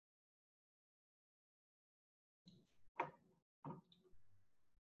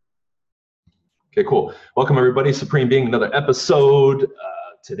Okay, cool. Welcome everybody. Supreme Being, another episode.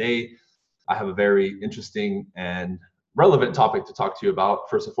 Today, I have a very interesting and relevant topic to talk to you about.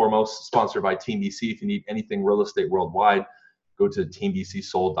 First and foremost, sponsored by Team BC. If you need anything real estate worldwide, go to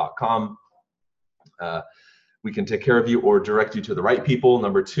teambcsold.com. We can take care of you or direct you to the right people.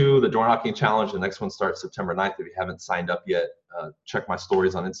 Number two, the door knocking challenge. The next one starts September 9th. If you haven't signed up yet, check my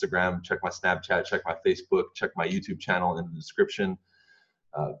stories on Instagram, check my Snapchat, check my Facebook, check my YouTube channel in the description.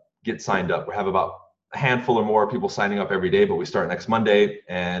 Get signed up. We have about a handful or more people signing up every day, but we start next Monday,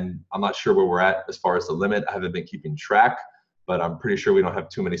 and I'm not sure where we're at as far as the limit. I haven't been keeping track, but I'm pretty sure we don't have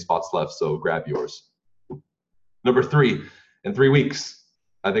too many spots left, so grab yours. Number three, in 3 weeks,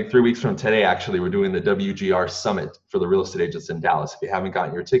 I think 3 weeks from today, actually, we're doing the WGR Summit for the real estate agents in Dallas. If you haven't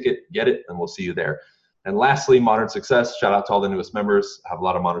gotten your ticket, get it, and we'll see you there. And lastly, Modern Success. Shout out to all the newest members. I have a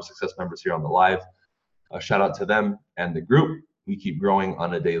lot of Modern Success members here on the live. Shout out to them and the group. We keep growing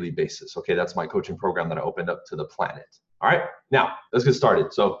on a daily basis. Okay, that's my coaching program that I opened up to the planet. All right, now let's get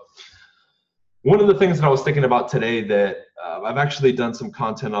started. So one of the things that I was thinking about today that I've actually done some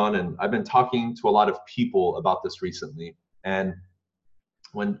content on, and I've been talking to a lot of people about this recently. And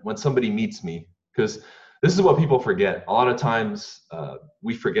when somebody meets me, because this is what people forget. A lot of times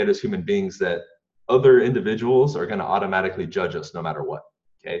we forget as human beings that other individuals are going to automatically judge us no matter what.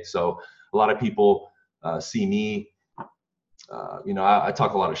 Okay, so a lot of people see me. I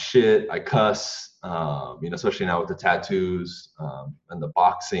talk a lot of shit. I cuss, especially now with the tattoos and the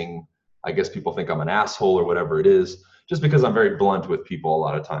boxing. I guess people think I'm an asshole or whatever it is, just because I'm very blunt with people a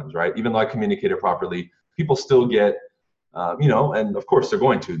lot of times, right? Even though I communicate it properly, people still get, and of course they're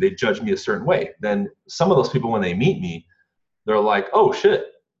going to. They judge me a certain way. Then some of those people, when they meet me, they're like, oh shit,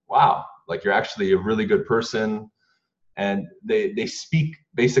 wow, like you're actually a really good person. And they speak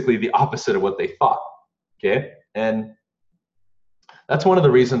basically the opposite of what they thought, okay? And that's one of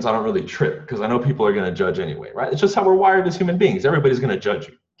the reasons I don't really trip, because I know people are going to judge anyway, right? It's just how we're wired as human beings. Everybody's going to judge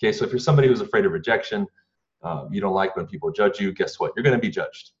you. Okay, so if you're somebody who's afraid of rejection, you don't like when people judge you, guess what? You're going to be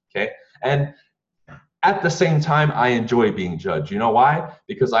judged, okay? And at the same time, I enjoy being judged. You know why?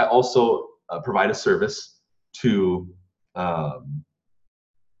 Because I also provide a service to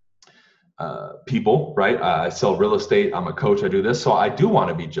people, right? I sell real estate. I'm a coach. I do this. So I do want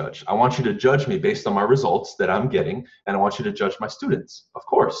to be judged. I want you to judge me based on my results that I'm getting. And I want you to judge my students, of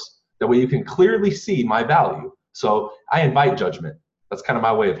course. That way you can clearly see my value. So I invite judgment. That's kind of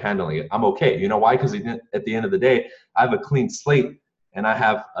my way of handling it. I'm okay. You know why? Because at the end of the day, I have a clean slate and I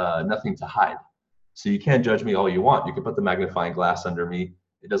have nothing to hide. So you can't judge me all you want. You can put the magnifying glass under me.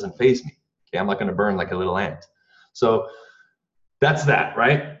 It doesn't faze me. Okay, I'm not going to burn like a little ant. So that's that,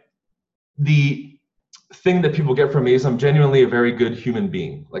 right? The thing that people get from me is I'm genuinely a very good human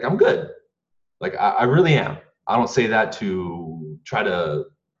being. Like, I'm good. Like, I really am. I don't say that to try to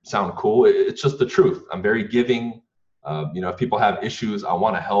sound cool. It's just the truth. I'm very giving. If people have issues, I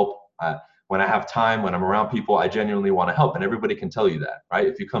want to help. When I have time, when I'm around people, I genuinely want to help. And everybody can tell you that, right?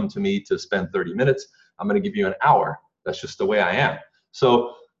 If you come to me to spend 30 minutes, I'm going to give you an hour. That's just the way I am.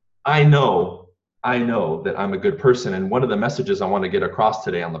 So I know that I'm a good person. And one of the messages I want to get across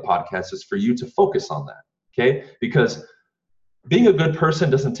today on the podcast is for you to focus on that, okay? Because being a good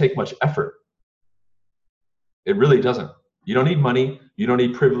person doesn't take much effort. It really doesn't. You don't need money. You don't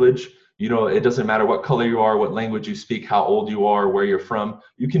need privilege. It doesn't matter what color you are, what language you speak, how old you are, where you're from.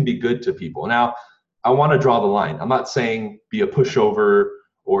 You can be good to people. Now, I want to draw the line. I'm not saying be a pushover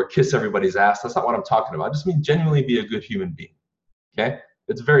or kiss everybody's ass. That's not what I'm talking about. I just mean genuinely be a good human being, okay?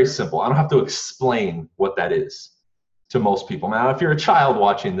 It's very simple. I don't have to explain what that is to most people. Now, if you're a child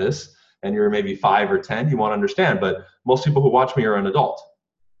watching this and you're maybe 5 or 10, you won't understand, but most people who watch me are an adult.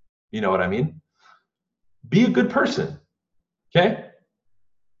 You know what I mean? Be a good person, okay?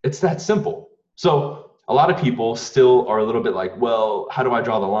 It's that simple. So a lot of people still are a little bit like, well, how do I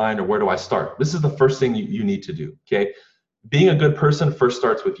draw the line or where do I start? This is the first thing you need to do, okay? Being a good person first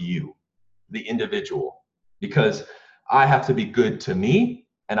starts with you, the individual, because I have to be good to me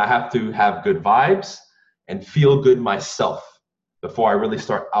and I have to have good vibes and feel good myself before I really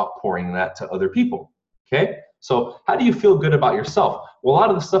start outpouring that to other people, okay? So how do you feel good about yourself? Well, a lot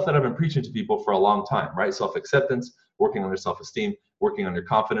of the stuff that I've been preaching to people for a long time, right? Self-acceptance, working on your self-esteem, working on your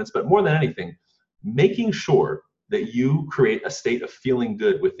confidence, but more than anything, making sure that you create a state of feeling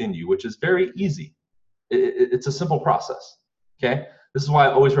good within you, which is very easy. It's a simple process, okay? This is why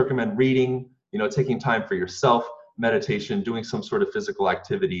I always recommend reading, taking time for yourself, meditation, doing some sort of physical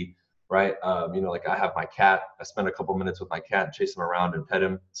activity, right? Like I have my cat. I spend a couple minutes with my cat, chase him around and pet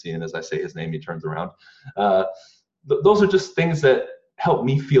him. Seeing as I say his name, he turns around. Those are just things that help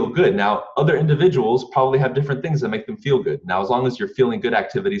me feel good. Now, other individuals probably have different things that make them feel good. Now, as long as your feeling good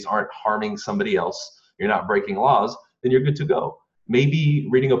activities aren't harming somebody else, you're not breaking laws, then you're good to go. Maybe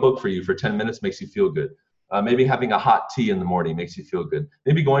reading a book for you for 10 minutes makes you feel good. Maybe having a hot tea in the morning makes you feel good.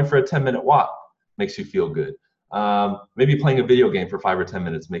 Maybe going for a 10-minute walk makes you feel good. Maybe playing a video game for 5 or 10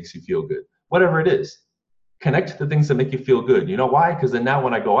 minutes makes you feel good. Whatever it is, connect to the things that make you feel good. You know why? Because then now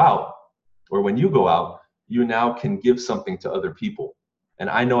when I go out, or when you go out, you now can give something to other people. And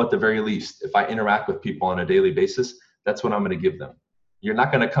I know at the very least, if I interact with people on a daily basis, that's what I'm going to give them. You're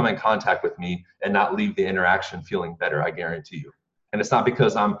not going to come in contact with me and not leave the interaction feeling better, I guarantee you. And it's not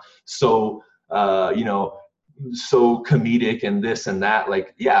because I'm so, so comedic and this and that.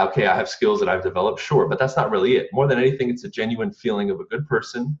 Like, yeah, okay, I have skills that I've developed, sure, but that's not really it. More than anything, it's a genuine feeling of a good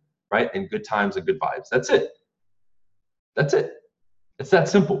person, right? And good times and good vibes. That's it. That's it. It's that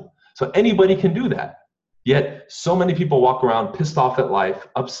simple. So anybody can do that. Yet so many people walk around pissed off at life,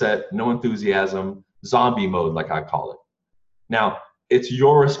 upset, no enthusiasm, zombie mode, like I call it. Now, it's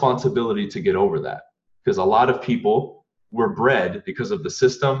your responsibility to get over that, because a lot of people were bred because of the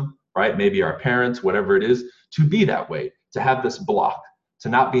system, right? Maybe our parents, whatever it is, to be that way, to have this block, to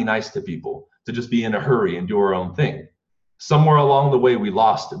not be nice to people, to just be in a hurry and do our own thing. Somewhere along the way, we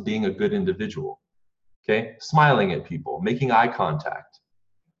lost being a good individual, okay? Smiling at people, making eye contact,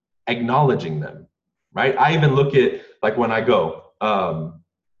 acknowledging them, right? I even look at, like when I go,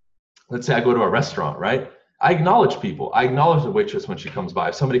 let's say I go to a restaurant, right? I acknowledge people. I acknowledge the waitress when she comes by.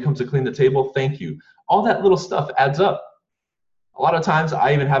 If somebody comes to clean the table, thank you. All that little stuff adds up. A lot of times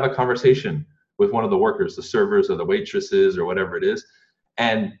I even have a conversation with one of the workers, the servers or the waitresses or whatever it is.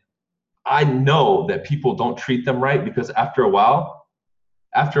 And I know that people don't treat them right because after a while,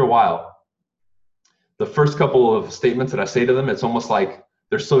 the first couple of statements that I say to them, it's almost like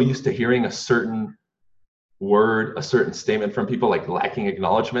they're so used to hearing a certain word, a certain statement from people, like lacking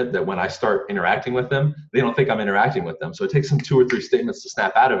acknowledgement, that when I start interacting with them, they don't think I'm interacting with them. So it takes them 2 or 3 statements to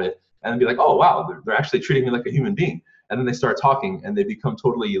snap out of it and then be like, oh, wow, they're actually treating me like a human being. And then they start talking and they become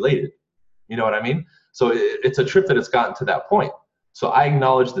totally elated. You know what I mean? So it's a trip that it's gotten to that point. So I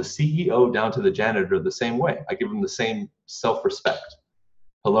acknowledge the CEO down to the janitor the same way. I give them the same self-respect.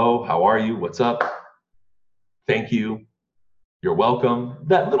 Hello, how are you? What's up? Thank you. You're welcome.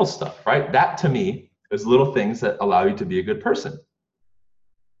 That little stuff, right? That to me is little things that allow you to be a good person.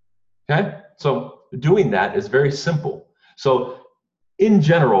 Okay? So doing that is very simple. So in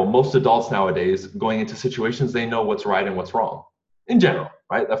general, most adults nowadays going into situations, they know what's right and what's wrong. In general,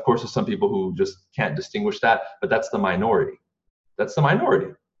 right? Of course, there's some people who just can't distinguish that, but that's the minority. That's the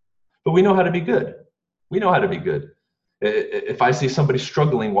minority. But we know how to be good. We know how to be good. If I see somebody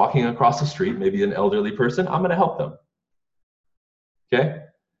struggling walking across the street, maybe an elderly person, I'm going to help them. Okay?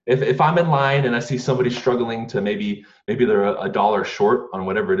 If I'm in line and I see somebody struggling to maybe they're a dollar short on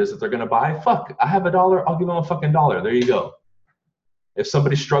whatever it is that they're going to buy, fuck, I have $1, I'll give them a fucking $1. There you go. If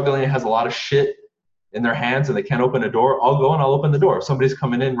somebody's struggling and has a lot of shit in their hands and they can't open a door, I'll go and I'll open the door. If somebody's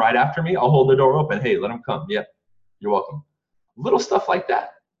coming in right after me, I'll hold the door open. Hey, let them come. Yeah, you're welcome. Little stuff like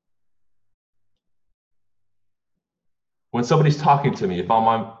that. When somebody's talking to me, if I'm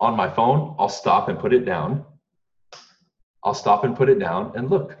on my phone, I'll stop and put it down. I'll stop and put it down and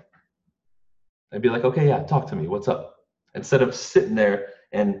look. And be like, okay, yeah, talk to me. What's up? Instead of sitting there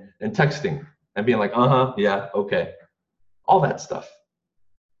and texting and being like, yeah, okay. All that stuff.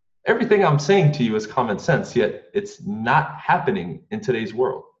 Everything I'm saying to you is common sense, yet it's not happening in today's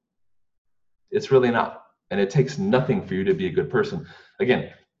world. It's really not. And it takes nothing for you to be a good person.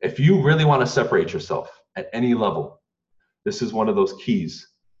 Again, if you really want to separate yourself at any level, this is one of those keys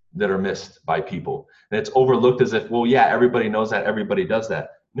that are missed by people. And it's overlooked as if, well, yeah, everybody knows that, everybody does that.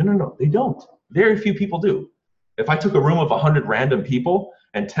 No, they don't. Very few people do. If I took a room of 100 random people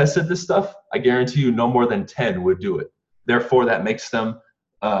and tested this stuff, I guarantee you no more than 10 would do it. Therefore, that makes them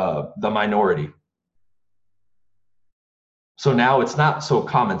the minority. So now it's not so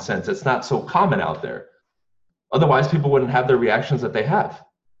common sense. It's not so common out there. Otherwise, people wouldn't have the reactions that they have.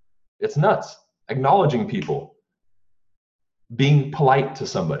 It's nuts. Acknowledging people. Being polite to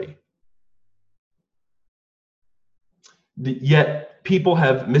somebody. Yet people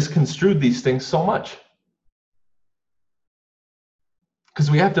have misconstrued these things so much. Because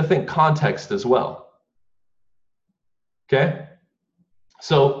we have to think context as well. Okay?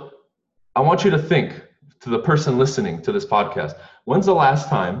 So I want you to think, to the person listening to this podcast, when's the last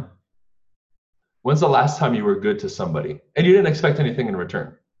time you were good to somebody and you didn't expect anything in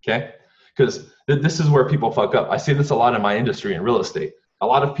return? Okay? Because this is where people fuck up. I see this a lot in my industry in real estate. A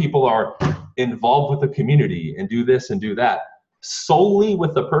lot of people are involved with the community and do this and do that solely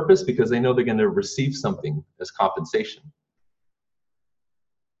with the purpose because they know they're going to receive something as compensation.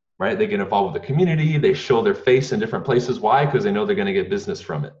 right? They get involved with the community. They show their face in different places. Why? Because they know they're going to get business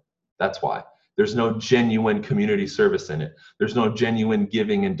from it. That's why. There's no genuine community service in it. There's no genuine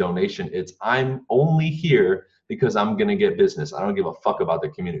giving and donation. It's I'm only here because I'm going to get business. I don't give a fuck about the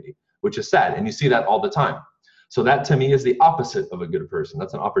community, which is sad. And you see that all the time. So that to me is the opposite of a good person.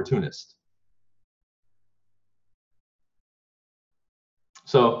 That's an opportunist.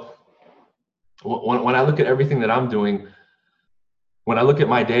 So when I look at everything that I'm doing, when I look at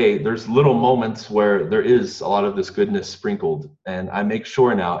my day, there's little moments where there is a lot of this goodness sprinkled. And I make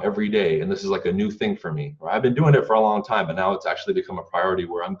sure now every day, and this is like a new thing for me, I've been doing it for a long time, but now it's actually become a priority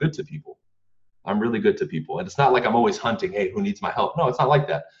where I'm good to people. I'm really good to people. And it's not like I'm always hunting, hey, who needs my help? No, it's not like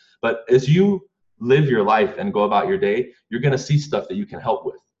that. But as you live your life and go about your day, you're going to see stuff that you can help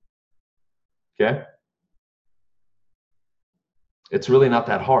with. Okay? It's really not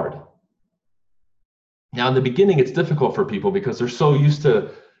that hard. Now, in the beginning, it's difficult for people because they're so used to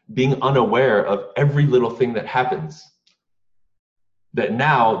being unaware of every little thing that happens that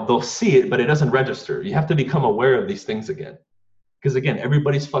now they'll see it, but it doesn't register. You have to become aware of these things again. Because again,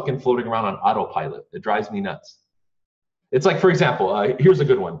 everybody's fucking floating around on autopilot. It drives me nuts. It's like, for example, here's a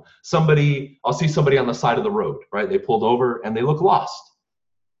good one. I'll see somebody on the side of the road, right? They pulled over and they look lost,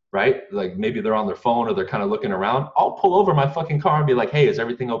 right? Like maybe they're on their phone or they're kind of looking around. I'll pull over my fucking car and be like, hey, is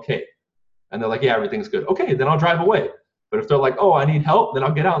everything okay? And they're like, yeah, everything's good. Okay, then I'll drive away. But if they're like, oh, I need help, then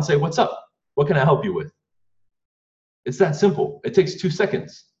I'll get out and say, what's up? What can I help you with? It's that simple. It takes 2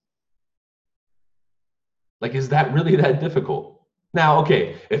 seconds. Like, is that really that difficult? Now,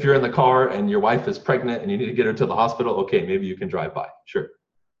 okay, if you're in the car and your wife is pregnant and you need to get her to the hospital, okay, maybe you can drive by. Sure,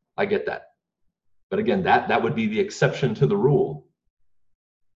 I get that. But again, that would be the exception to the rule.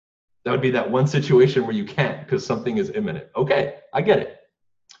 That would be that one situation where you can't because something is imminent. Okay, I get it.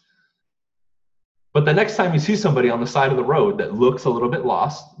 But the next time you see somebody on the side of the road that looks a little bit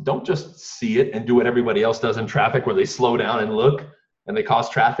lost, don't just see it and do what everybody else does in traffic where they slow down and look and they cause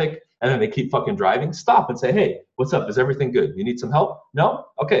traffic and then they keep fucking driving. Stop and say, hey, what's up? Is everything good? You need some help? No?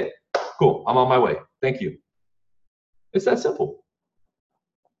 Okay, cool. I'm on my way. Thank you. It's that simple.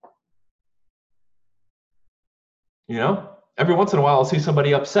 You know, every once in a while I'll see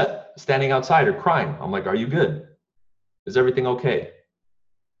somebody upset standing outside or crying. I'm like, are you good? Is everything okay?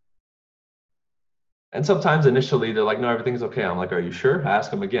 And sometimes initially they're like, no, everything's okay. I'm like, are you sure? I ask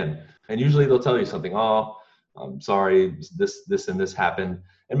them again. And usually they'll tell you something. Oh, I'm sorry, this, and this happened.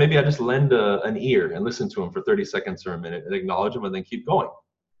 And maybe I just lend an ear and listen to them for 30 seconds or a minute and acknowledge them and then keep going.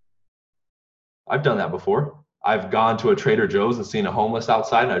 I've done that before. I've gone to a Trader Joe's and seen a homeless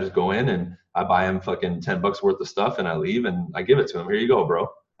outside and I just go in and I buy him fucking $10 worth of stuff and I leave and I give it to him. Here you go, bro.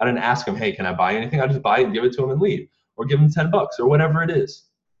 I didn't ask him, hey, can I buy anything? I just buy it and give it to him and leave. Or give him $10 or whatever it is.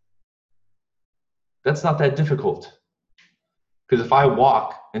 That's not that difficult. Because if I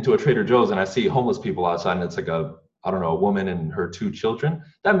walk into a Trader Joe's and I see homeless people outside and it's like a woman and her 2 children,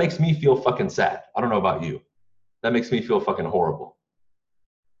 that makes me feel fucking sad. I don't know about you. That makes me feel fucking horrible.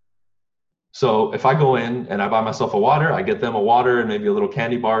 So if I go in and I buy myself a water, I get them a water and maybe a little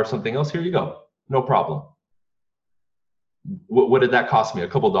candy bar or something else, here you go. No problem. What did that cost me? A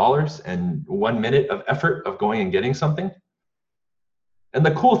couple dollars and 1 minute of effort of going and getting something? And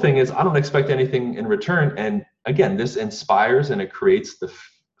the cool thing is I don't expect anything in return. And again, this inspires and it creates the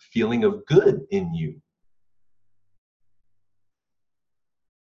feeling of good in you.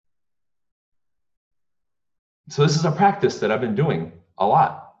 So this is a practice that I've been doing a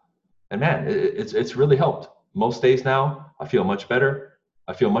lot. And man, it's really helped. Most days now, I feel much better.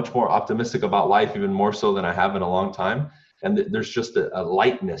 I feel much more optimistic about life, even more so than I have in a long time. And there's just a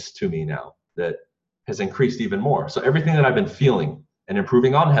lightness to me now that has increased even more. So everything that I've been feeling and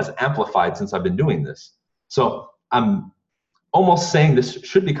improving on has amplified since I've been doing this. So I'm almost saying this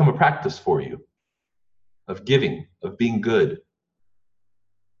should become a practice for you of giving, of being good.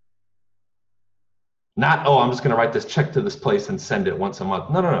 Not, oh, I'm just going to write this check to this place and send it once a month.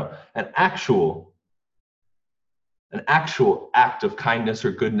 No. An actual act of kindness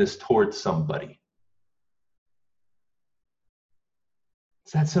or goodness towards somebody.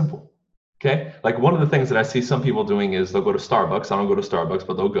 It's that simple. Okay, like one of the things that I see some people doing is they'll go to Starbucks. I don't go to Starbucks,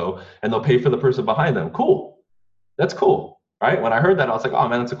 but they'll go and they'll pay for the person behind them. Cool. That's cool, right? When I heard that, I was like, oh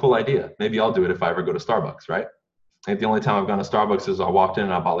man, that's a cool idea. Maybe I'll do it if I ever go to Starbucks, right? I think the only time I've gone to Starbucks is I walked in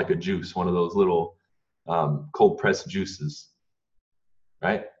and I bought like a juice, one of those little cold pressed juices,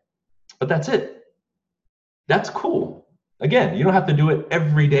 right? But that's it. That's cool. Again, you don't have to do it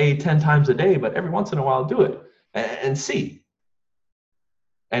every day, 10 times a day, but every once in a while do it and see.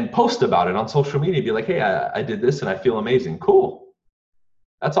 And post about it on social media. Be like, hey, I did this and I feel amazing. Cool.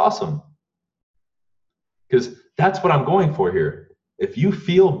 That's awesome. Because that's what I'm going for here. If you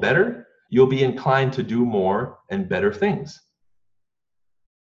feel better, you'll be inclined to do more and better things.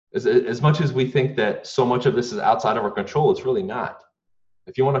 As much as we think that so much of this is outside of our control, it's really not.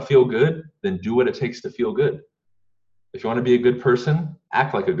 If you want to feel good, then do what it takes to feel good. If you want to be a good person,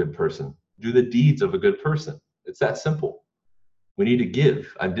 act like a good person. Do the deeds of a good person. It's that simple. We need to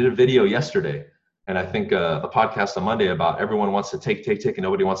give. I did a video yesterday, and I think a podcast on Monday about everyone wants to take, and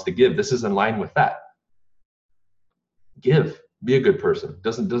nobody wants to give. This is in line with that. Give. Be a good person.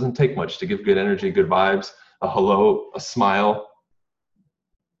 Doesn't take much to give good energy, good vibes, a hello, a smile.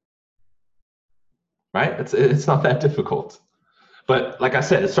 Right? It's not that difficult. But like I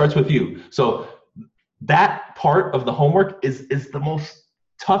said, it starts with you. So that part of the homework is the most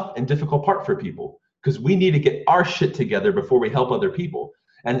tough and difficult part for people, because we need to get our shit together before we help other people.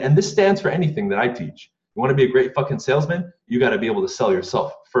 And this stands for anything that I teach. You want to be a great fucking salesman? You got to be able to sell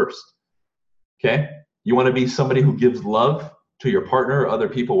yourself first. Okay? You want to be somebody who gives love to your partner or other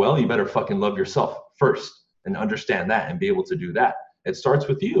people? Well, you better fucking love yourself first and understand that and be able to do that. It starts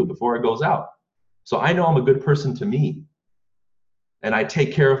with you before it goes out. So I know I'm a good person to me, and I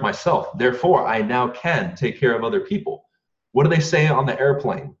take care of myself. Therefore, I now can take care of other people. What do they say on the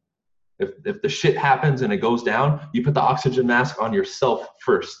airplane? If the shit happens and it goes down, you put the oxygen mask on yourself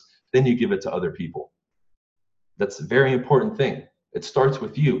first, then you give it to other people. That's a very important thing. It starts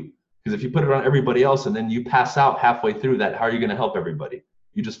with you, because if you put it on everybody else and then you pass out halfway through that, how are you going to help everybody?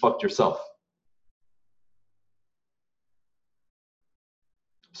 You just fucked yourself.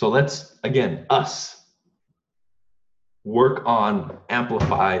 So let's, again, us, work on,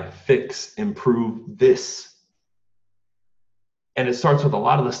 amplify, fix, improve this. And it starts with a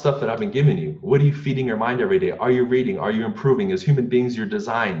lot of the stuff that I've been giving you. What are you feeding your mind every day? Are you reading? Are you improving? As human beings, you're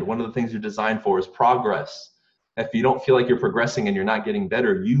designed. One of the things you're designed for is progress. If you don't feel like you're progressing and you're not getting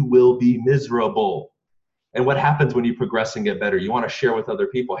better, you will be miserable. And what happens when you progress and get better? You want to share with other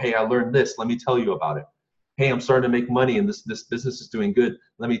people. Hey, I learned this. Let me tell you about it. Hey, I'm starting to make money and this business is doing good.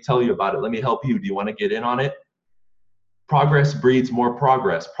 Let me tell you about it. Let me help you. Do you want to get in on it? Progress breeds more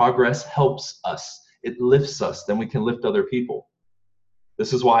progress. Progress helps us. It lifts us. Then we can lift other people.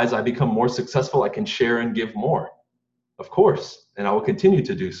 This is why as I become more successful, I can share and give more. Of course. And I will continue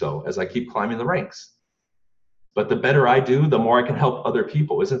to do so as I keep climbing the ranks. But the better I do, the more I can help other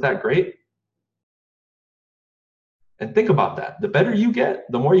people. Isn't that great? And think about that. The better you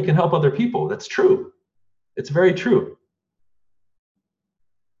get, the more you can help other people. That's true. It's very true.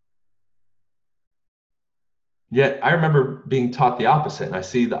 Yet I remember being taught the opposite, and I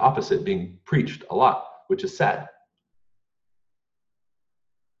see the opposite being preached a lot, which is sad.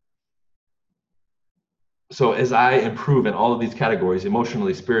 So as I improve in all of these categories,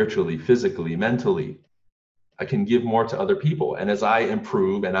 emotionally, spiritually, physically, mentally, I can give more to other people. And as I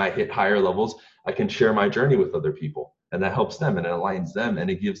improve and I hit higher levels, I can share my journey with other people. And that helps them and it aligns them and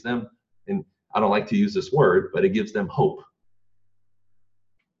it gives them, and I don't like to use this word, but it gives them hope.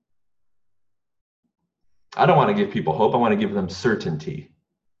 I don't want to give people hope. I want to give them certainty.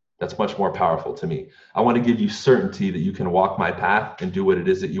 That's much more powerful to me. I want to give you certainty that you can walk my path and do what it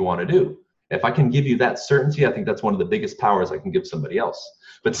is that you want to do. If I can give you that certainty, I think that's one of the biggest powers I can give somebody else.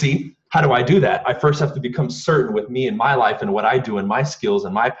 But see, how do I do that? I first have to become certain with me and my life and what I do and my skills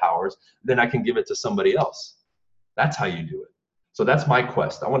and my powers. Then I can give it to somebody else. That's how you do it. So that's my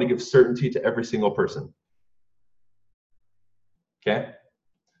quest. I want to give certainty to every single person. Okay?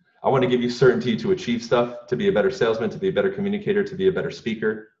 I want to give you certainty to achieve stuff, to be a better salesman, to be a better communicator, to be a better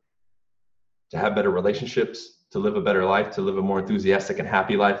speaker, to have better relationships, to live a better life, to live a more enthusiastic and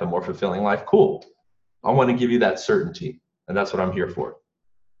happy life, a more fulfilling life. Cool. I want to give you that certainty, and that's what I'm here for.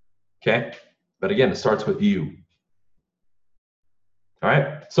 Okay? But again, it starts with you. All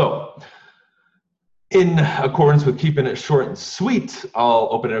right? So, in accordance with keeping it short and sweet, I'll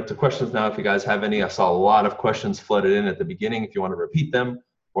open it up to questions now if you guys have any. I saw a lot of questions flooded in at the beginning. If you want to repeat them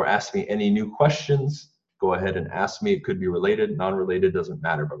or ask me any new questions, go ahead and ask me. It could be related, non-related, doesn't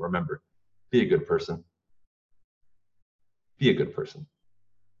matter. But remember, be a good person. Be a good person.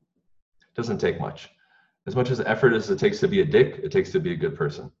 It doesn't take much. As much as effort as it takes to be a dick, it takes to be a good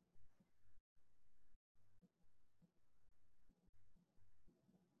person.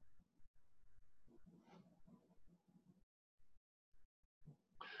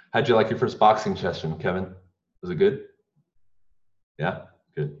 How'd you like your first boxing session, Kevin? Was it good? Yeah?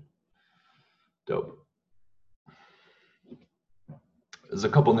 Good. Dope. There's a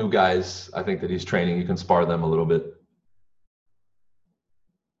couple new guys, I think, that he's training. You can spar them a little bit.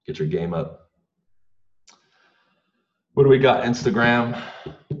 Get your game up. What do we got? Instagram?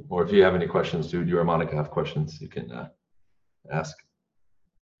 Or if you have any questions, dude, you or Monica have questions, you can ask.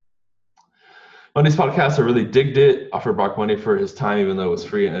 Money's podcast, I really digged it. Offered Brock money for his time, even though it was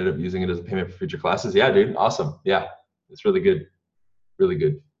free, and ended up using it as a payment for future classes. Yeah, dude. Awesome. Yeah. It's really good. Really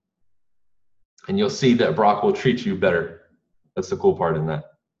good. And you'll see that Brock will treat you better. That's the cool part in that.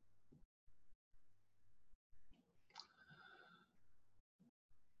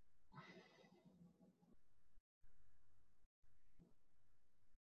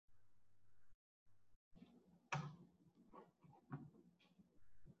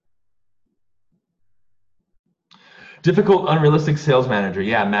 Difficult, unrealistic sales manager.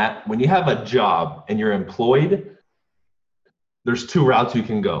 Yeah, Matt, when you have a job and you're employed, there's two routes you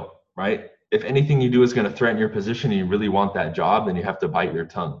can go, right? If anything you do is going to threaten your position and you really want that job, then you have to bite your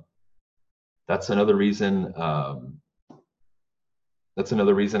tongue. That's another reason. That's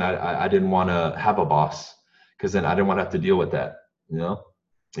another reason I didn't want to have a boss, because then I didn't want to have to deal with that. You know,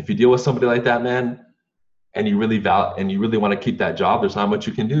 if you deal with somebody like that, man, and you really want to keep that job, there's not much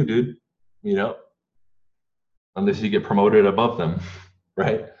you can do, dude. You know, unless you get promoted above them,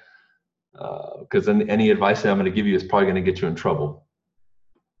 right? Because then any advice that I'm going to give you is probably going to get you in trouble.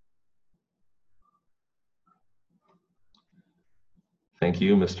 Thank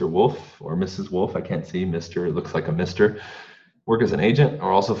you, Mr. Wolf or Mrs. Wolf. I can't see Mr. It looks like a Mr. Work as an agent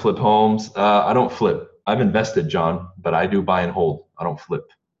or also flip homes. I don't flip. I've invested, John, but I do buy and hold. I don't flip.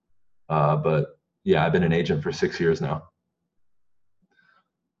 But yeah, I've been an agent for 6 years now.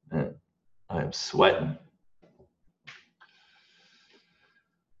 Man, I am sweating.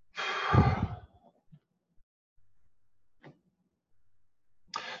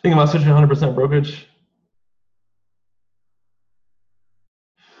 Thinking about switching 100% brokerage.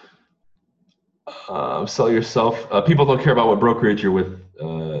 Sell yourself. People don't care about what brokerage you're with.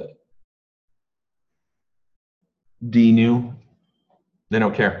 D new. They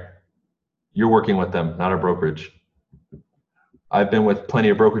don't care. You're working with them, not a brokerage. I've been with plenty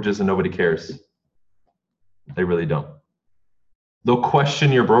of brokerages and nobody cares. They really don't. They'll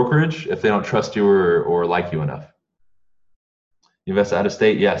question your brokerage if they don't trust you or like you enough. You invest out of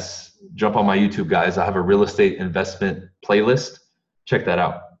state? Yes. Jump on my YouTube, guys. I have a real estate investment playlist. Check that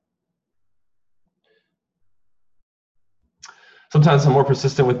out. Sometimes I'm more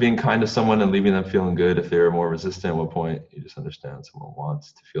persistent with being kind to someone and leaving them feeling good. If they're more resistant, at what point you just understand someone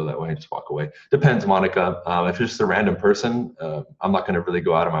wants to feel that way, just walk away. Depends, Monica. If it's just a random person, I'm not going to really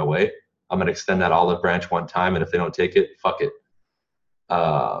go out of my way. I'm going to extend that olive branch one time, and if they don't take it, fuck it.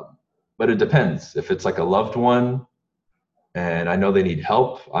 But it depends. If it's like a loved one and I know they need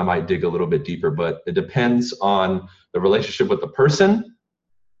help, I might dig a little bit deeper, but it depends on the relationship with the person,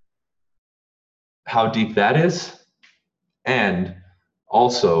 how deep that is, and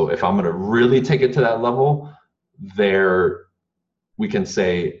also if I'm going to really take it to that level, we can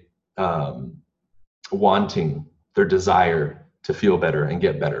say wanting, their desire to feel better and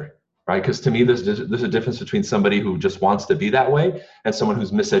get better, right? Because to me, there's a difference between somebody who just wants to be that way and someone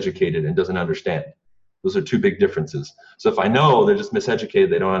who's miseducated and doesn't understand. Those are two big differences. So if I know they're just miseducated,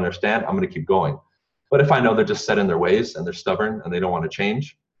 they don't understand, I'm going to keep going. But if I know they're just set in their ways and they're stubborn and they don't want to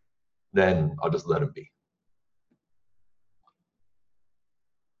change, then I'll just let them be.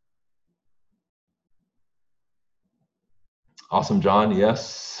 Awesome, John.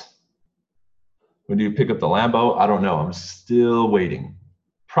 Yes. When do you pick up the Lambo? I don't know. I'm still waiting.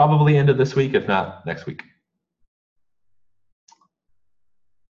 Probably end of this week, if not next week.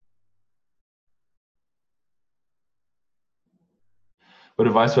 What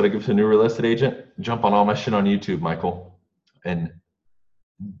advice would I give to a new real estate agent? Jump on all my shit on YouTube, Michael, and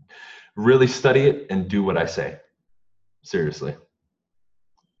really study it and do what I say. Seriously.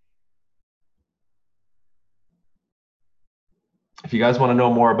 If you guys want to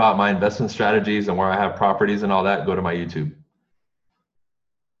know more about my investment strategies and where I have properties and all that, go to my YouTube.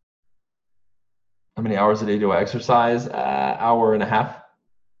 How many hours a day do I exercise? Hour and a half,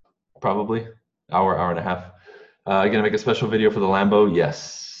 probably. Hour and a half. Gonna make a special video for the Lambo?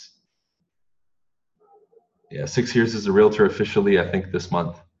 Yes. Yeah, 6 years as a realtor officially, I think this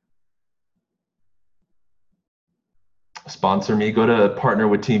month. Sponsor me, go to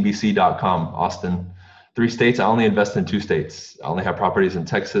partnerwithteambc.com, Austin. 3 states, I only invest in 2 states. I only have properties in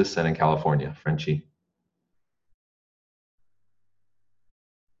Texas and in California, Frenchie.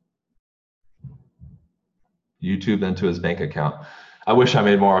 YouTube then to his bank account. I wish I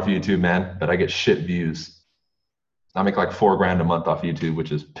made more off YouTube, man, but I get shit views. I make like $4,000 a month off YouTube,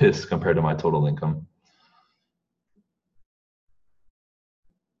 which is piss compared to my total income.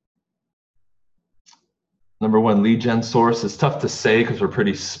 Number 1 lead gen source is tough to say because we're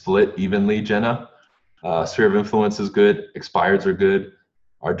pretty split evenly, Jenna. Sphere of influence is good. Expireds are good.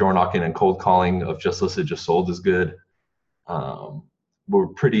 Our door knocking and cold calling of just listed, just sold is good. We're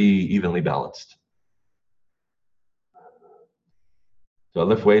pretty evenly balanced. Do I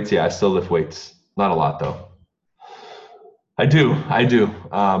lift weights? Yeah, I still lift weights. Not a lot though. I do. I do.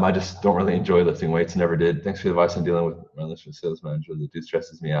 I just don't really enjoy lifting weights. Never did. Thanks for the advice on dealing with my list for sales manager. The dude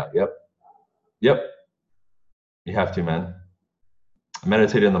stresses me out. Yep. Yep. You have to, man. I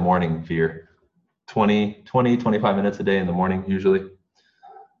meditate in the morning, Veer. 25 minutes a day in the morning, usually.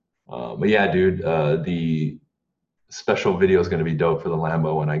 But yeah, dude, the special video is going to be dope for the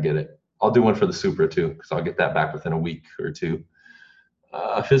Lambo when I get it. I'll do one for the Supra too, because I'll get that back within a week or two.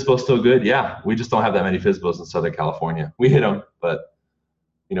 FSBO's still good. Yeah, we just don't have that many FSBOs in Southern California. We hit them, but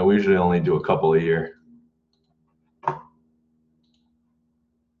we usually only do a couple a year.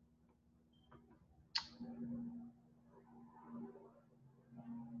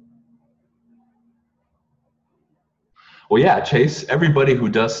 Well, yeah, Chase, everybody who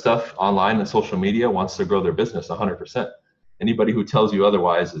does stuff online and social media wants to grow their business 100%. Anybody who tells you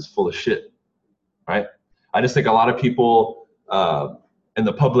otherwise is full of shit, right? I just think a lot of people in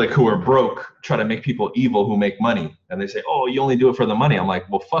the public who are broke try to make people evil who make money. And they say, oh, you only do it for the money. I'm like,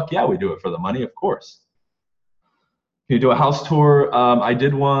 well, fuck yeah, we do it for the money, of course. Can you do a house tour? I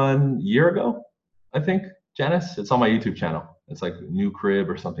did one a year ago, I think, Janice. It's on my YouTube channel. It's like New Crib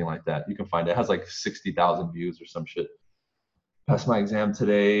or something like that. You can find it. It has like 60,000 views or some shit. Passed my exam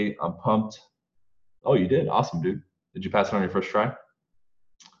today. I'm pumped. Oh, you did? Awesome, dude. Did you pass it on your first try?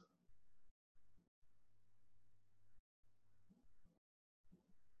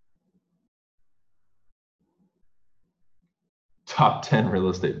 Top 10 real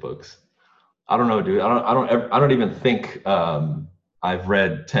estate books. I don't know, dude. I don't even think I've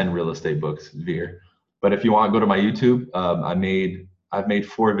read 10 real estate books, Veer. But if you want, go to my YouTube. I've made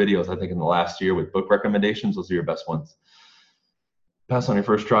 4 videos, I think, in the last year with book recommendations. Those are your best ones. Pass on your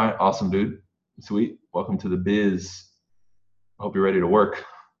first try. Awesome, dude. Sweet. Welcome to the biz. I hope you're ready to work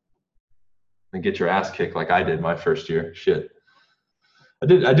and get your ass kicked like I did my first year. Shit. I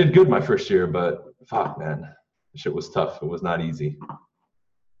did good my first year, but fuck, man. Shit was tough. It was not easy.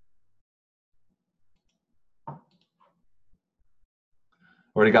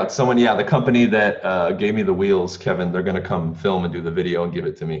 Already got someone, yeah, the company that gave me the wheels, Kevin, they're going to come film and do the video and give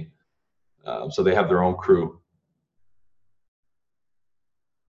it to me. So they have their own crew.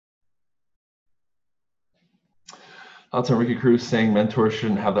 Alton Ricky Cruz saying mentors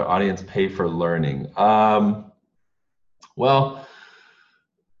shouldn't have their audience pay for learning. Well,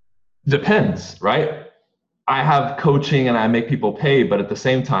 depends, right? I have coaching and I make people pay, but at the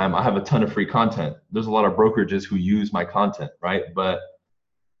same time, I have a ton of free content. There's a lot of brokerages who use my content, right? But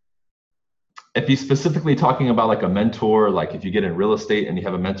if you're specifically talking about like a mentor, like if you get in real estate and you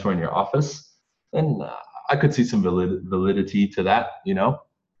have a mentor in your office, then I could see some validity to that,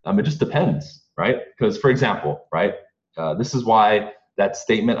 It just depends, right? Because for example, right, this is why that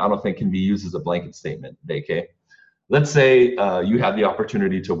statement I don't think can be used as a blanket statement, okay? Let's say you had the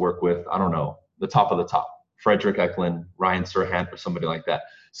opportunity to work with, I don't know, the top of the top, Frederick Eklund, Ryan Serhant, or somebody like that.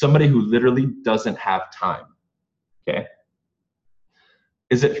 Somebody who literally doesn't have time, okay?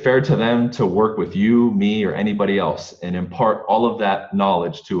 Is it fair to them to work with you, me, or anybody else and impart all of that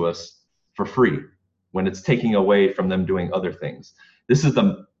knowledge to us for free when it's taking away from them doing other things? This is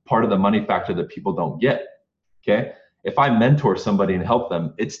the part of the money factor that people don't get, okay? If I mentor somebody and help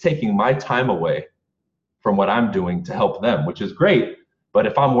them, it's taking my time away from what I'm doing to help them, which is great. But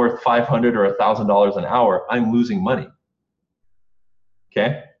if I'm worth $500 or $1,000 an hour, I'm losing money,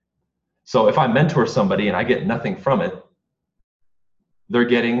 okay? So if I mentor somebody and I get nothing from it, they're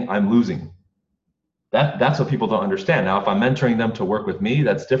getting, I'm losing. That's what people don't understand. Now, if I'm mentoring them to work with me,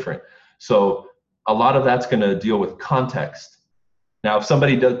 that's different. So a lot of that's going to deal with context. Now, if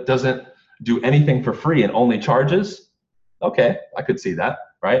somebody doesn't do anything for free and only charges, okay, I could see that,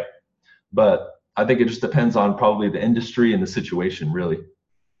 right? But I think it just depends on probably the industry and the situation, really.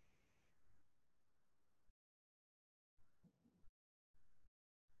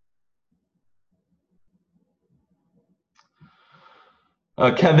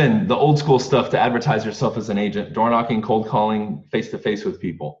 Kevin, the old school stuff to advertise yourself as an agent, door knocking, cold calling, face to face with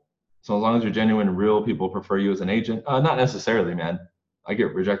people. So as long as you're genuine and real, people prefer you as an agent. Not necessarily, man. I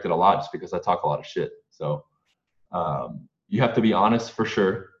get rejected a lot just because I talk a lot of shit. So you have to be honest for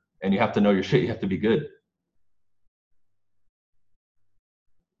sure, and you have to know your shit. You have to be good.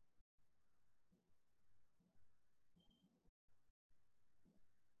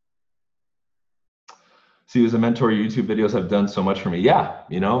 See, as a mentor, your YouTube videos have done so much for me. Yeah,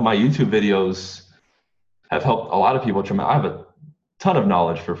 my YouTube videos have helped a lot of people. I have a ton of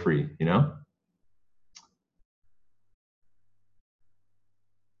knowledge for free,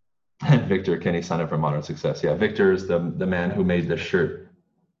 And Victor, can he sign up for Modern Success? Yeah, Victor is the man who made this shirt.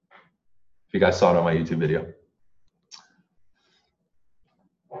 If you guys saw it on my YouTube video.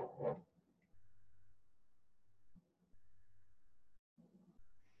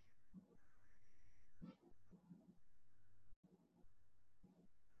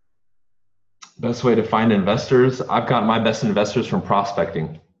 Best way to find investors. I've got my best investors from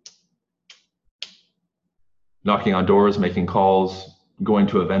prospecting. Knocking on doors, making calls, going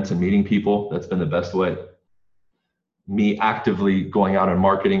to events and meeting people. That's been the best way. Me actively going out and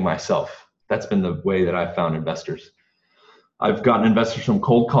marketing myself. That's been the way that I've found investors. I've gotten investors from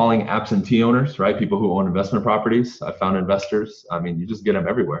cold calling absentee owners, right? People who own investment properties. I found investors. I mean, you just get them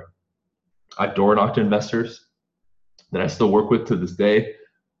everywhere. I've door knocked investors that I still work with to this day.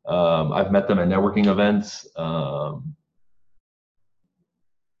 I've met them at networking events.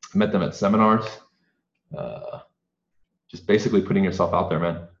 Met them at seminars. Just basically putting yourself out there,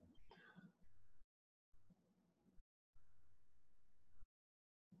 man.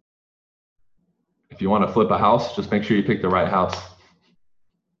 If you want to flip a house, just make sure you pick the right house.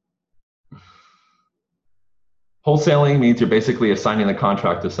 Wholesaling means you're basically assigning the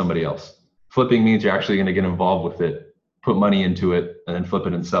contract to somebody else. Flipping means you're actually going to get involved with it, put money into it, and then flip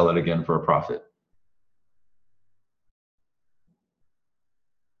it and sell it again for a profit.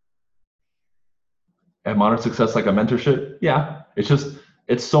 And Modern Success like a mentorship? Yeah,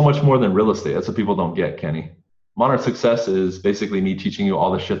 it's so much more than real estate. That's what people don't get, Kenny. Modern Success is basically me teaching you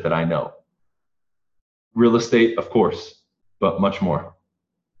all the shit that I know. Real estate, of course, but much more.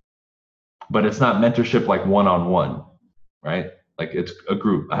 But it's not mentorship like one-on-one, right? Like it's a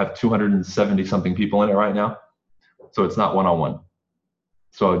group. I have 270 something people in it right now. So it's not one-on-one.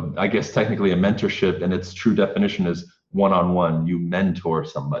 So I guess technically a mentorship in its true definition is one-on-one. You mentor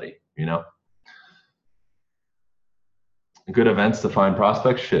somebody, you know? Good events to find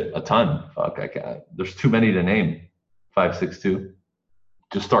prospects? Shit, a ton. Fuck, I can't. There's too many to name. 562.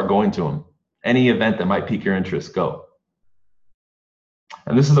 Just start going to them. Any event that might pique your interest, go.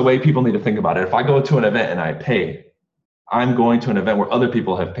 And this is the way people need to think about it. If I go to an event and I pay, I'm going to an event where other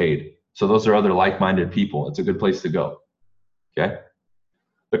people have paid. So those are other like-minded people. It's a good place to go. Okay?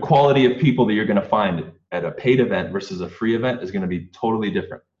 The quality of people that you're going to find at a paid event versus a free event is going to be totally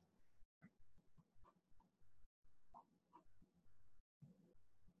different.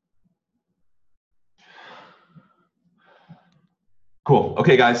 Cool.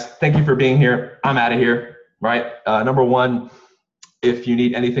 Okay, guys, thank you for being here. I'm out of here, right? Number one, if you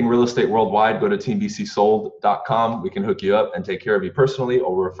need anything real estate worldwide, go to teambcsold.com. We can hook you up and take care of you personally,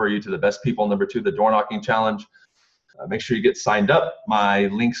 or we'll refer you to the best people. Number two, the door knocking challenge. Make sure you get signed up. My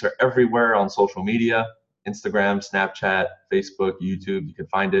links are everywhere on social media, Instagram, Snapchat, Facebook, YouTube. You can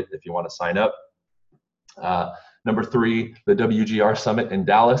find it if you want to sign up. Number three, the WGR Summit in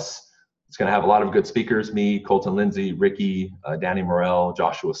Dallas. It's going to have a lot of good speakers, me, Colton Lindsay, Ricky, Danny Morell,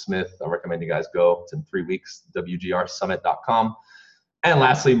 Joshua Smith. I recommend you guys go. It's in 3 weeks, wgrsummit.com. And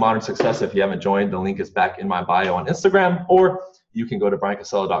lastly, Modern Success. If you haven't joined, the link is back in my bio on Instagram, or you can go to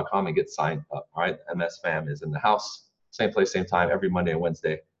briancasella.com and get signed up. All right, MS Fam is in the house. Same place, same time, every Monday and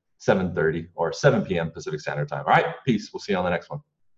Wednesday, 7:30 or 7 p.m. Pacific Standard Time. All right, peace. We'll see you on the next one.